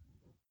ever.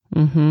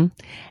 Mm-hmm.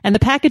 And the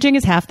packaging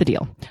is half the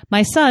deal.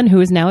 My son, who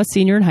is now a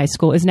senior in high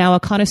school, is now a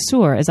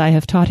connoisseur, as I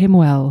have taught him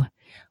well.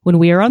 When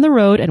we are on the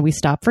road and we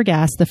stop for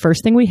gas, the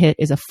first thing we hit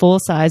is a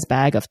full-size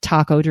bag of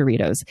taco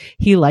Doritos.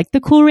 He liked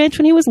the Cool Ranch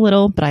when he was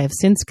little, but I have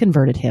since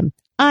converted him.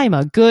 I'm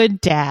a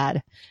good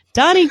dad.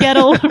 Donnie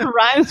Gettle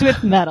rhymes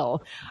with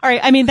metal. All right.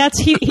 I mean,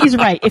 he's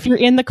right. If you're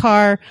in the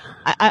car,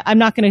 I'm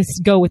not going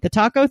to go with the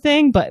taco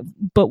thing, but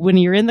when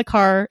you're in the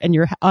car and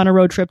you're on a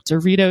road trip,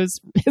 Doritos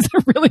is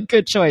a really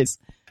good choice.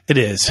 It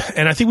is.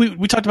 And I think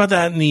we talked about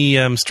that in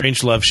the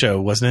Strange Love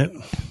show, wasn't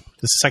it?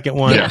 The second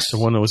one? Yes. The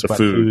one that was about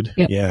food.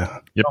 Yep. Yeah.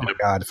 Yep. Oh my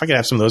God. If I could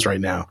have some of those right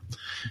now.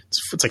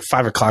 It's like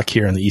 5:00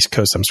 here on the East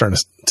Coast. I'm starting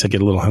to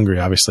get a little hungry,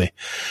 obviously.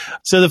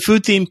 So the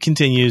food theme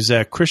continues.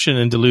 Christian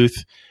in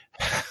Duluth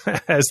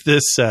has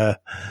this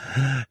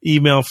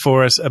email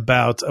for us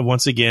about,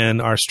 once again,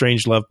 our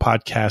Strange Love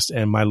podcast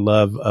and my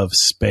love of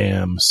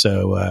Spam.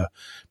 So,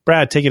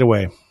 Brad, take it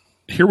away.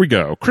 Here we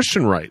go.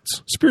 Christian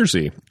writes,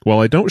 Spearsy, while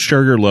I don't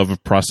share your love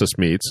of processed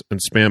meats, and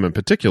Spam in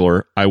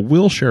particular, I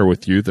will share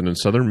with you that in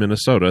southern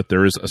Minnesota,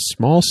 there is a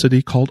small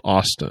city called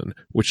Austin,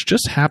 which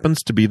just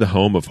happens to be the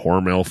home of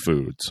Hormel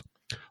Foods.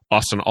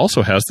 Austin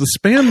also has the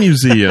Spam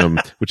Museum,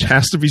 which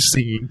has to be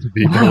seen to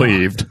be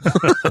believed.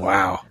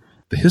 Wow.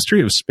 The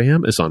history of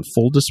Spam is on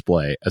full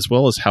display, as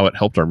well as how it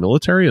helped our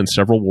military in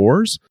several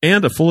wars,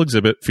 and a full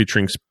exhibit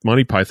featuring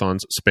Monty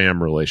Python's Spam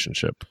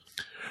relationship.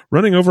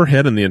 Running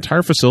overhead in the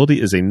entire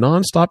facility is a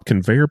nonstop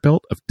conveyor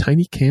belt of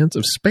tiny cans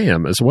of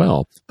Spam as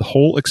well. The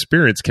whole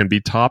experience can be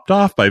topped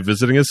off by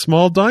visiting a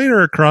small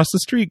diner across the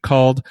street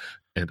called,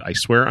 and I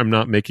swear I'm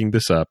not making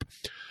this up,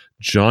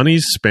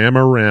 Johnny's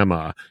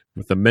Spamorama,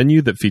 with a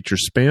menu that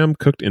features Spam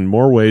cooked in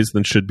more ways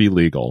than should be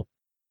legal.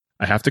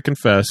 I have to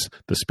confess,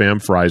 the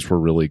Spam fries were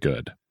really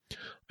good.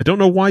 I don't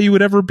know why you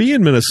would ever be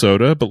in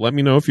Minnesota, but let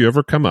me know if you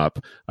ever come up.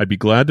 I'd be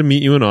glad to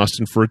meet you in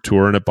Austin for a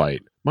tour and a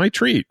bite. My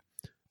treat.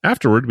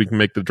 Afterward, we can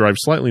make the drive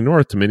slightly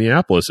north to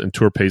Minneapolis and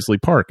tour Paisley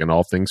Park and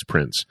all things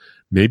Prince.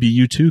 Maybe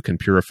you too can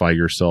purify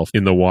yourself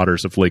in the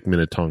waters of Lake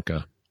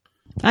Minnetonka.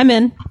 I'm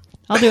in.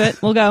 I'll do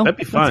it. We'll go. That'd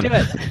be fun.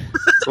 Let's do it.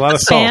 It's a lot of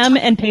salt. Spam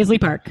and Paisley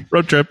Park.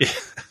 Road trip.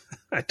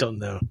 I don't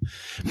know.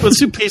 But let's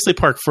do Paisley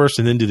Park first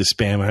and then do the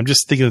spam. I'm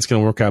just thinking it's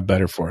going to work out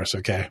better for us,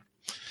 okay?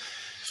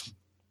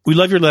 We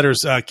love your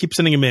letters. Keep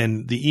sending them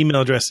in. The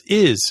email address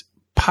is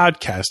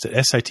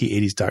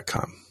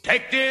podcast@sit80s.com.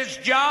 Take this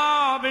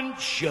job and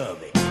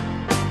shove it.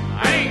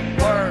 I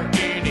ain't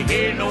working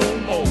here no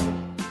more.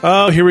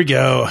 Oh, here we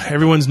go.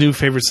 Everyone's new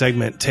favorite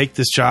segment, Take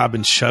This Job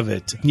and Shove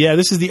It. Yeah,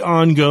 this is the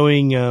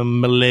ongoing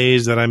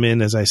malaise that I'm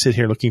in as I sit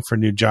here looking for a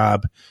new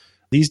job.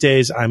 These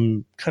days,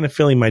 I'm kind of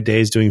filling my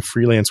days doing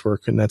freelance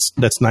work, and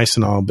that's nice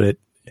and all, but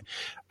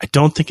I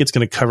don't think it's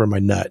going to cover my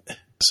nut.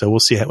 So we'll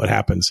see what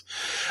happens.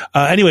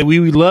 Anyway,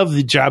 we love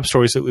the job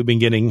stories that we've been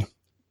getting.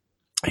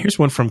 Here's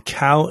one from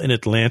Cal in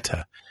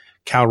Atlanta.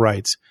 Cal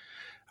writes,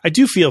 I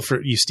do feel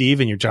for you, Steve,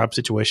 in your job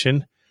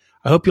situation.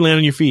 I hope you land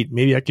on your feet.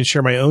 Maybe I can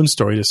share my own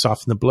story to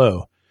soften the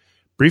blow.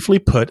 Briefly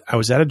put, I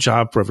was at a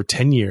job for over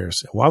 10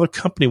 years. And while the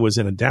company was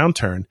in a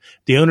downturn,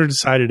 the owner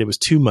decided it was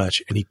too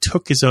much, and he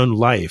took his own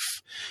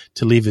life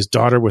to leave his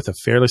daughter with a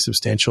fairly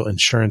substantial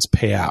insurance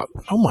payout.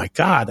 Oh, my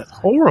God. That's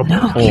horrible.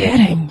 No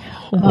kidding.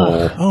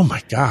 Oh,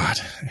 my God.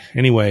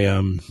 Anyway,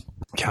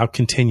 Cal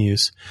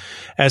continues.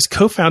 As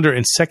co-founder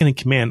and second in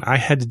command, I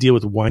had to deal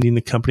with winding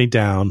the company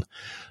down,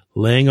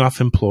 laying off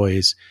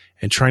employees,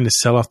 and trying to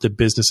sell off the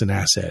business and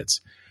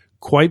assets.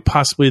 Quite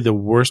possibly the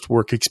worst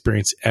work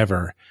experience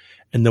ever,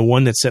 and the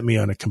one that set me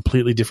on a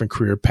completely different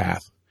career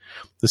path.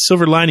 The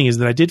silver lining is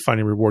that I did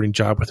find a rewarding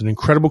job with an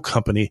incredible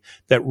company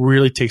that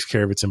really takes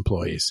care of its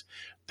employees.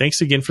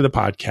 Thanks again for the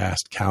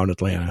podcast, Cal in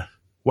Atlanta.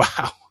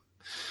 Wow.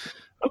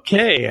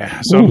 Okay,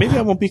 so maybe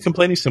I won't be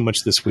complaining so much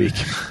this week.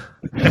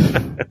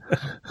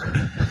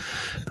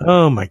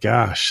 Oh my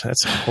gosh,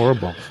 that's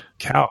horrible.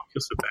 Cal, I feel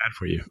so bad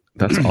for you.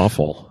 That's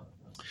awful.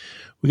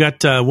 We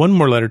got one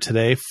more letter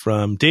today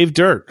from Dave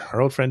Dirt,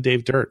 our old friend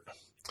Dave Dirt.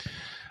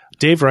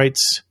 Dave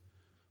writes,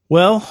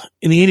 well,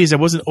 in the 80s, I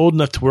wasn't old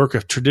enough to work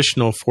a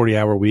traditional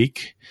 40-hour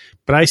week,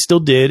 but I still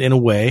did in a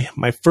way.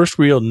 My first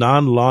real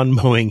non-lawn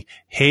mowing,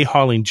 hay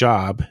hauling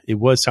job, it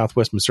was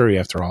Southwest Missouri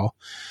after all,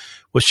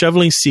 was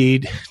shoveling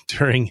seed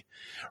during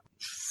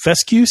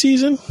fescue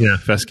season? Yeah,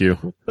 fescue.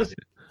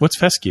 What's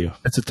fescue?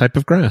 It's a type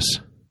of grass.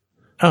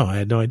 Oh, I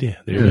had no idea.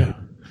 There you go.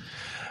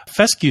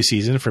 Fescue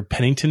season for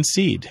Pennington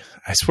seed.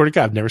 I swear to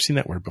God, I've never seen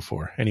that word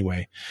before.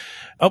 Anyway.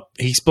 Oh,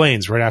 he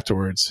explains right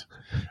afterwards.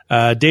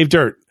 Dave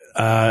Dirt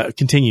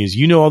continues.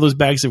 You know all those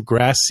bags of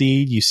grass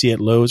seed you see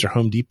at Lowe's or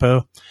Home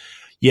Depot?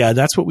 Yeah,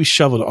 that's what we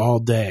shoveled all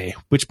day,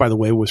 which, by the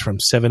way, was from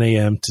 7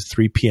 a.m. to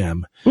 3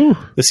 p.m. Ooh.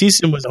 The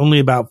season was only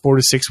about 4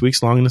 to 6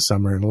 weeks long in the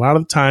summer, and a lot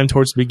of the time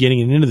towards the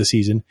beginning and end of the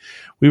season,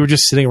 we were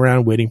just sitting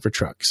around waiting for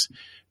trucks.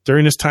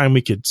 During this time,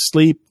 we could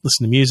sleep,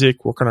 listen to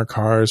music, work on our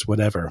cars,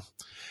 whatever.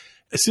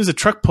 As soon as a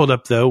truck pulled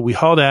up, though, we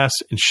hauled ass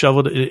and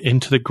shoveled it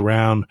into the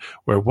ground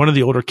where one of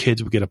the older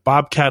kids would get a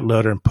Bobcat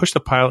loader and push the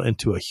pile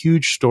into a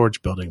huge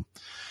storage building.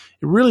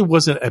 It really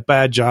wasn't a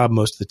bad job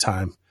most of the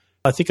time.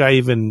 I think I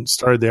even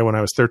started there when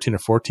I was 13 or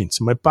 14,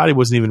 so my body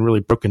wasn't even really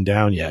broken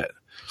down yet.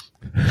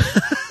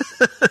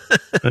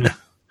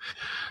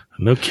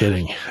 No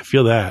kidding. I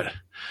feel that.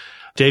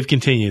 Dave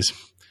continues.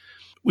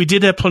 We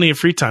did have plenty of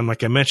free time,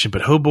 like I mentioned,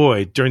 but oh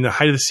boy, during the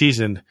height of the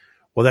season,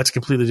 well, that's a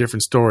completely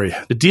different story.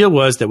 The deal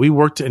was that we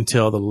worked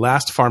until the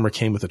last farmer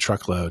came with a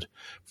truckload.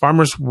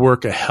 Farmers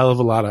work a hell of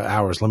a lot of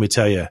hours, let me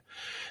tell you.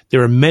 There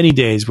were many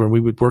days where we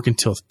would work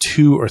until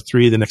 2 or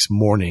 3 the next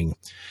morning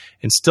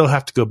and still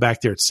have to go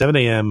back there at 7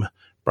 a.m.,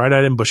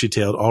 bright-eyed and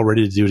bushy-tailed, all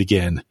ready to do it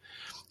again.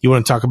 You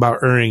want to talk about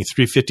earning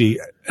 $3.50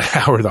 an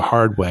hour the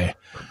hard way.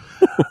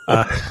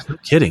 No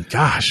kidding.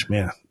 Gosh,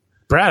 man.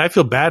 Brad, I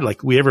feel bad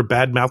like we ever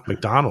badmouthed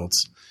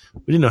McDonald's.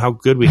 We didn't know how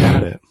good we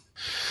had it.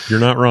 You're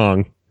not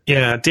wrong.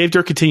 Yeah, Dave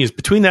Dirt continues.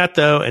 Between that,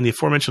 though, and the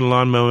aforementioned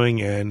lawn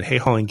mowing and hay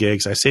hauling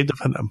gigs, I saved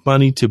up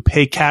money to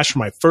pay cash for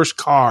my first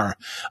car,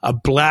 a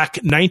black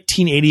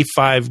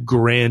 1985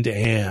 Grand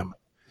Am.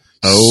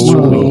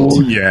 Oh,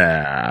 sweet.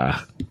 Yeah.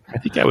 I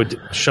think I would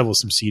shovel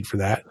some seed for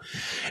that.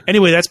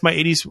 Anyway, that's my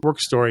 80s work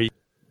story.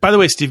 By the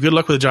way, Steve, good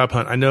luck with the job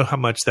hunt. I know how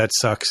much that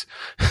sucks.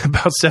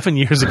 About 7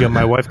 years ago,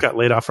 my wife got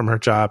laid off from her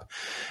job.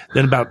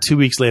 Then about 2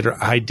 weeks later,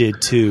 I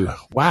did too.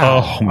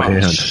 Wow. Oh,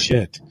 man.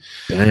 Shit.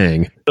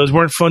 Dang. Those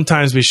weren't fun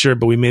times, to be sure,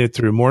 but we made it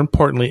through. More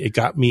importantly, it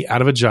got me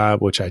out of a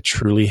job, which I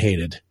truly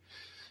hated.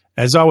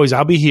 As always,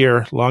 I'll be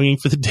here longing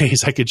for the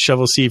days I could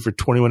shovel seed for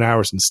 21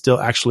 hours and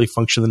still actually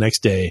function the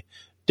next day.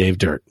 Dave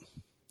Dirt.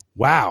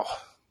 Wow.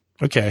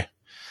 Okay.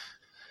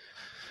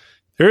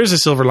 There is a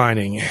silver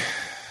lining.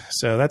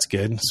 So that's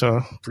good.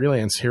 So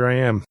freelance, here I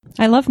am.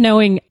 I love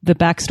knowing the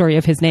backstory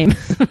of his name.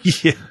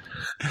 Yeah.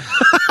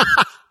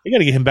 I got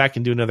to get him back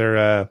and do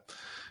another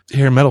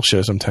hair metal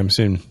show sometime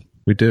soon.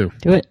 We do.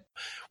 Do it.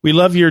 We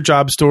love your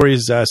job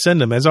stories.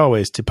 Send them, as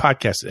always, to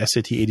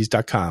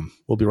podcast@sit80s.com.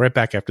 We'll be right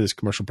back after this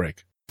commercial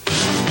break.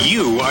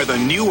 You are the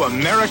new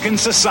American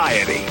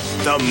society,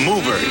 the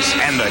movers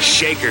and the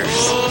shakers.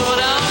 Hold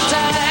on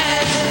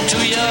tight to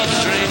your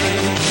drink.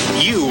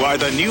 You are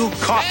the new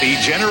coffee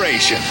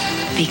generation.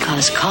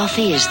 Because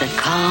coffee is the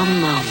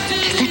calm moment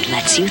that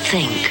lets you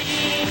think.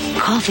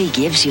 Coffee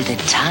gives you the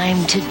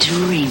time to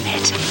dream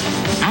it.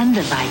 And and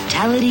the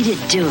vitality to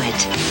do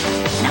it.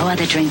 No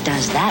other drink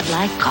does that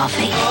like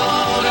coffee.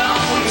 Hold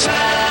on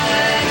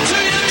tight to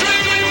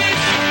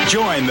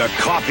your dream. Join the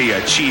Coffee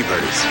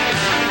Achievers.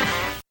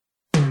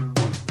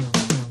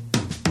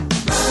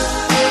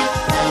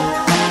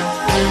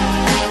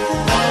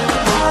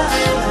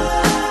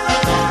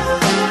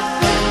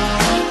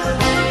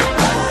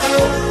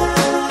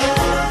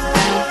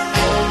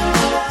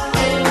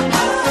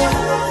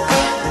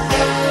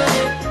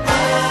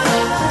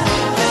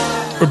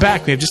 We're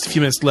back. We have just a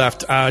few minutes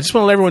left. I just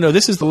want to let everyone know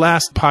this is the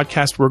last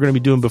podcast we're going to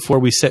be doing before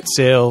we set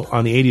sail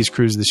on the 80s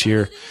cruise this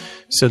year.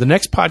 So the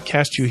next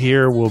podcast you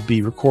hear will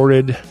be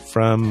recorded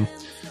from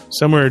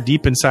somewhere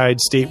deep inside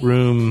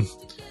stateroom.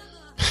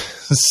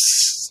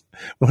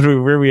 Where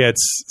are we at?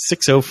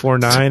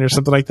 6049 or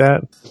something like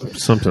that?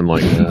 Something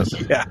like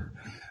that. Yeah.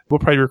 We'll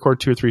probably record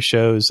 2 or 3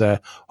 shows.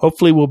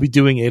 Hopefully we'll be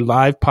doing a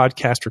live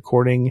podcast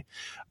recording.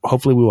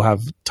 Hopefully we will have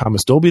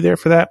Thomas Dolby there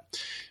for that.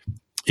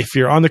 If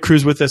you're on the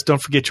cruise with us,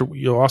 don't forget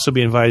you'll also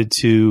be invited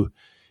to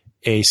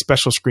a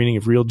special screening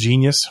of Real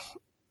Genius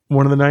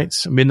one of the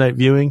nights, midnight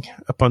viewing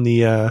up on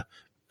the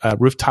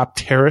rooftop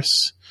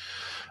terrace.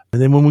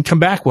 And then when we come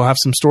back, we'll have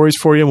some stories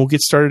for you and we'll get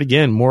started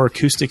again. More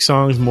acoustic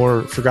songs,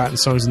 more forgotten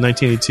songs in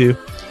 1982.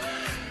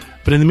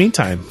 But in the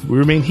meantime, we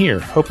remain here,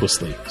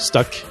 hopelessly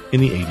stuck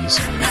in the 80s. The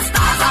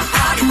stars are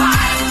 45,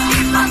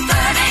 keep on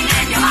turning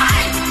in your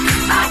mind.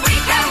 But we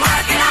can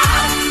work it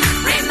out.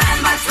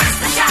 Remember,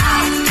 twist and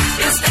shout.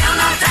 You still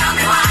don't tell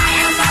me why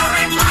and no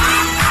reply.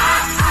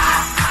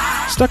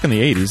 Stuck in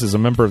the 80s is a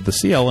member of the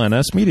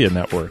CLNS Media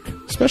Network.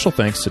 Special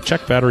thanks to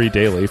Check Battery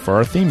Daily for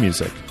our theme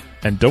music.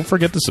 And don't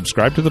forget to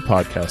subscribe to the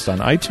podcast on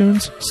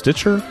iTunes,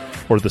 Stitcher,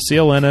 or the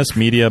CLNS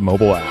Media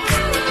mobile app.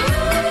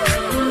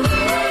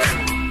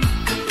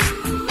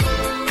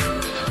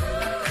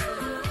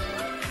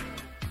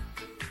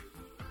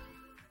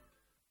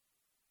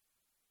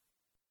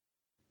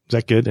 Is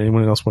that good?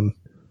 Anyone else want?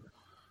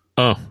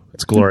 Oh,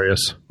 it's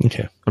glorious.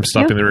 Okay. I'm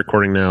stopping the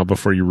recording now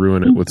before you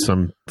ruin it with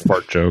some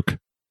fart joke.